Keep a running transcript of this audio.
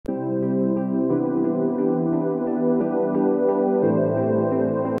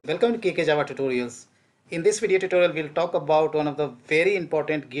Welcome to KK Java Tutorials. In this video tutorial, we'll talk about one of the very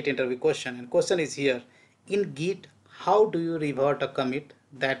important Git interview question. And question is here: in Git, how do you revert a commit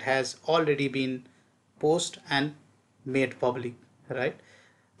that has already been posted and made public? Right?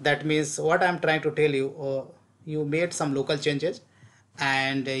 That means what I'm trying to tell you. You made some local changes,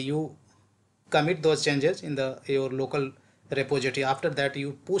 and you commit those changes in your local repository. After that,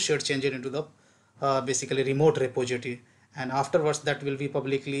 you push your changes into the basically remote repository, and afterwards that will be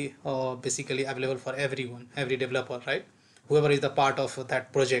publicly basically available for everyone, every developer, right? Whoever is the part of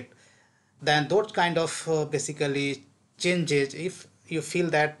that project. Then those kind of basically changes, if you feel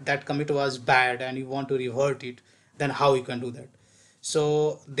that that commit was bad and you want to revert it, then how you can do that?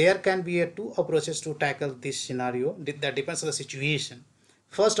 So there can be two approaches to tackle this scenario. That depends on the situation.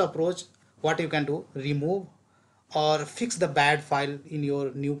 First approach, what you can do: remove or fix the bad file in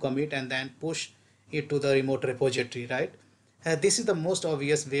your new commit and then push it to the remote repository, right? This is the most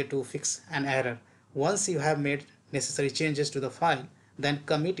obvious way to fix an error. Once you have made necessary changes to the file, then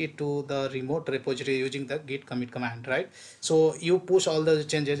commit it to the remote repository using the git commit command, right? So you push all the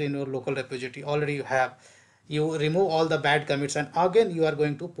changes in your local repository already you have, you remove all the bad commits, and again you are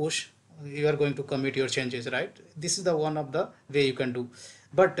going to push, you are going to commit your changes, right? This is the one of the way you can do.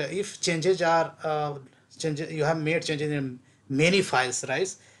 But if changes are changes, you have made changes in many files,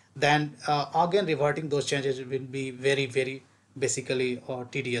 right? Then again reverting those changes will be very basically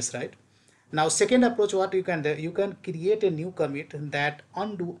tedious, right? Now second approach, what you can do: you can create a new commit that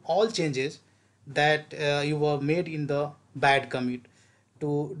undo all changes that you were made in the bad commit.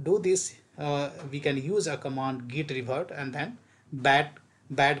 To do this, we can use a command git revert and then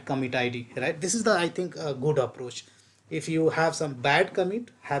bad commit id, right? This is the, I think, a good approach. If you have some bad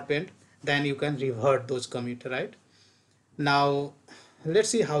commit happened, then you can revert those commit, right? Now let's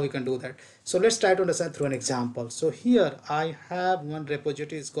see how we can do that. So let's try to understand through an example. So here I have one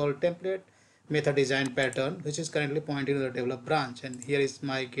repository, is called template method design pattern, which is currently pointing to the develop branch, and here is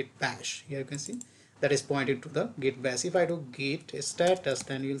my git bash. Here you can see that is pointing to the git bash. If I do git status,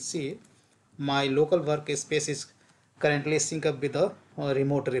 then you'll see my local workspace is currently sync up with the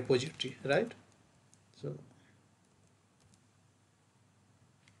remote repository, right?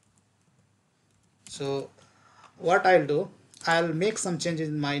 So what I'll do, I'll make some changes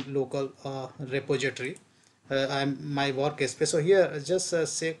in my local repository. My workspace. So here, just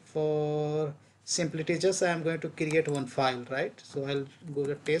sake for simplicity, just I am going to create one file, right? So I'll go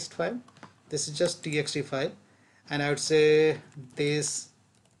to test file. This is just txt file, and I would say this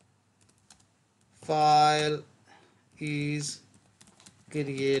file is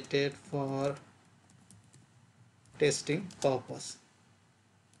created for testing purpose,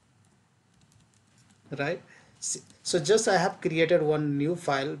 right? So just I have created one new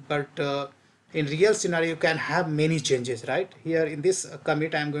file, but in real scenario you can have many changes, right? Here in this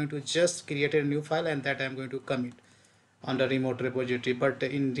commit, I am going to just create a new file and that I am going to commit on the remote repository. But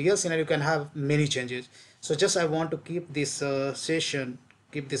in real scenario you can have many changes. So just I want to keep this session,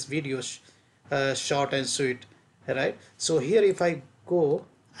 keep this video short and sweet, right? So here if I go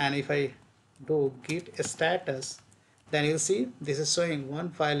and if I do git status, then you'll see this is showing one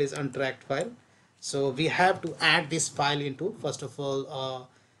file is untracked file. So we have to add this file into, first of all,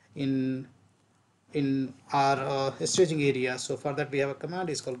 in our staging area. So for that we have a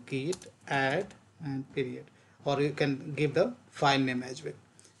command is called git add and period, or you can give the file name as well.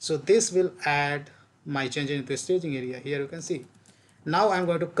 So this will add my change into staging area. Here you can see. Now I'm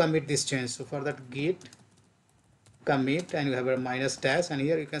going to commit this change. So for that, git commit, and you have a minus dash, and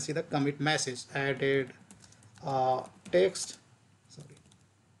here you can see the commit message added text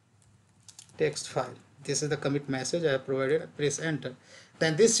file. This is the commit message I have provided. Press enter.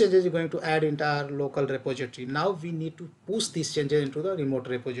 Then this changes is going to add into our local repository. Now we need to push these changes into the remote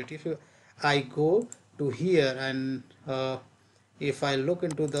repository. If I go to here and if I look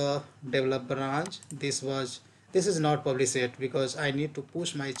into the develop branch, this is not published yet because I need to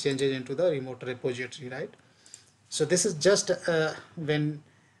push my changes into the remote repository, right? So this is just when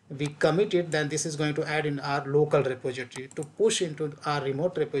we commit it, then this is going to add in our local repository. To push into our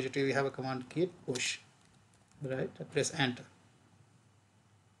remote repository, we have a command git push, right? Press enter.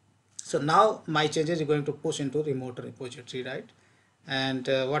 So now my changes are going to push into remote repository, right? And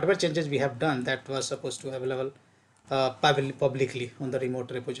whatever changes we have done, that was supposed to be available publicly on the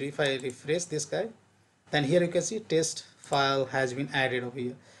remote repository. If I refresh this guy, then here you can see test file has been added over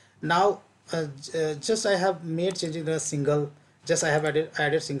here. Now just I have made changes in a single, just I have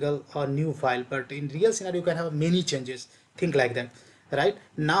added single new file, but in real scenario you can have many changes, think like that, right?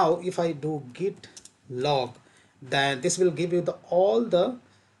 Now if I do git log, then this will give you the all the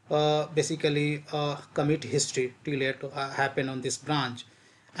basically commit history till it happen on this branch.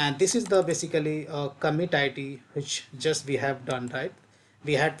 And this is the basically commit ID which just we have done, right?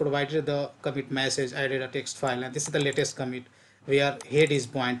 We had provided the commit message, added a text file, and this is the latest commit where head is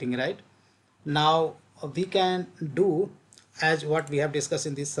pointing, right? Now we can do as what we have discussed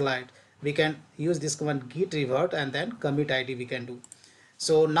in this slide. We can use this command git revert and then commit ID we can do.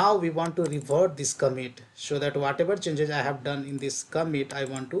 So now we want to revert this commit so that whatever changes I have done in this commit I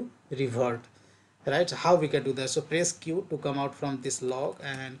want to revert, right? How we can do that? So press Q to come out from this log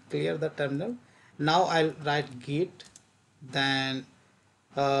and clear the terminal. Now I'll write git, then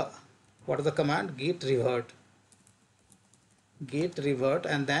what is the command? Git revert,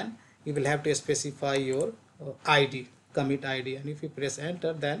 and then you will have to specify your ID, commit ID, and if you press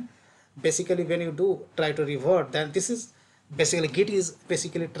enter, then basically when you do try to revert, then this is basically Git is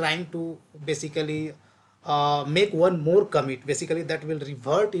basically trying to basically make one more commit, basically that will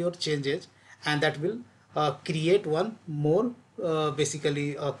revert your changes, and that will create one more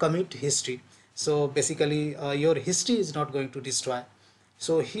basically commit history. So basically your history is not going to destroy.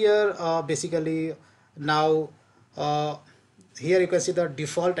 So here basically now here you can see the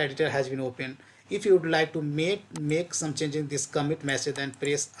default editor has been opened. If you would like to make some change in this commit message, then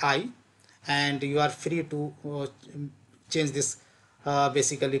press I, and you are free to change this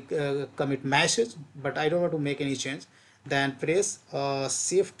basically commit message, but I don't want to make any change. Then press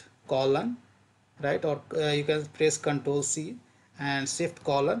shift colon, right, or you can press Control C and shift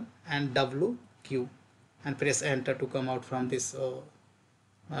colon and WQ and press enter to come out from this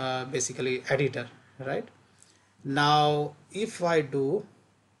basically editor, right? Now if I do,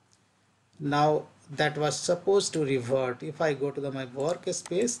 now that was supposed to revert. If I go to my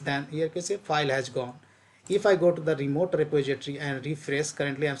workspace, then here you can see file has gone. If I go to the remote repository and refresh,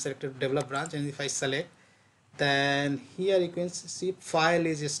 currently I'm selected develop branch, and if I select, then here you can see file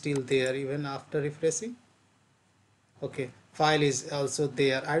is still there even after refreshing. Okay, file is also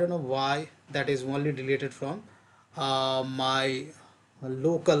there. I don't know why that is only deleted from my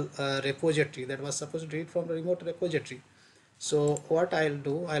local repository that was supposed to delete from the remote repository. So what I'll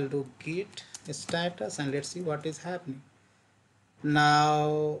do git status, and let's see what is happening.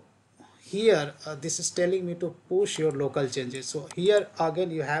 Now here this is telling me to push your local changes. So here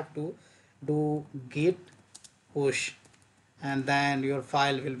again you have to do git push, and then your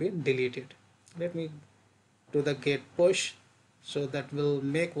file will be deleted. Let me do the git push, so that will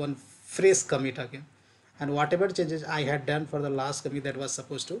make one fresh commit again, and whatever changes I had done for the last commit, that was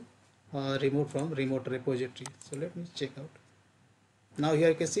supposed to remove from remote repository. So let me check out. Now here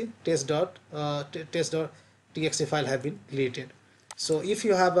you can see test.txt file have been deleted. So if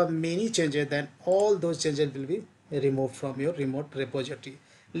you have a many changes, then all those changes will be removed from your remote repository.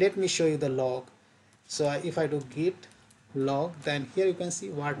 Let me show you the log. So if I do git log, then here you can see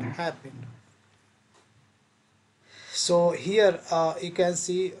what happened. So here you can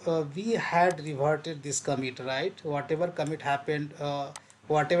see we had reverted this commit, right? Whatever commit happened,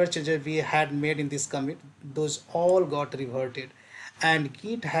 whatever changes we had made in this commit, those all got reverted, and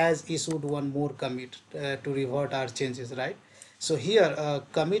Git has issued one more commit to revert our changes, right? So here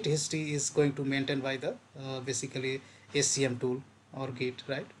commit history is going to maintain by the basically SCM tool or Git,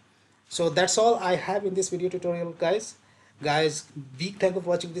 right? So that's all I have in this video tutorial, guys. Big thank you for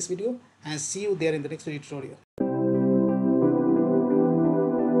watching this video, and see you there in the next video tutorial.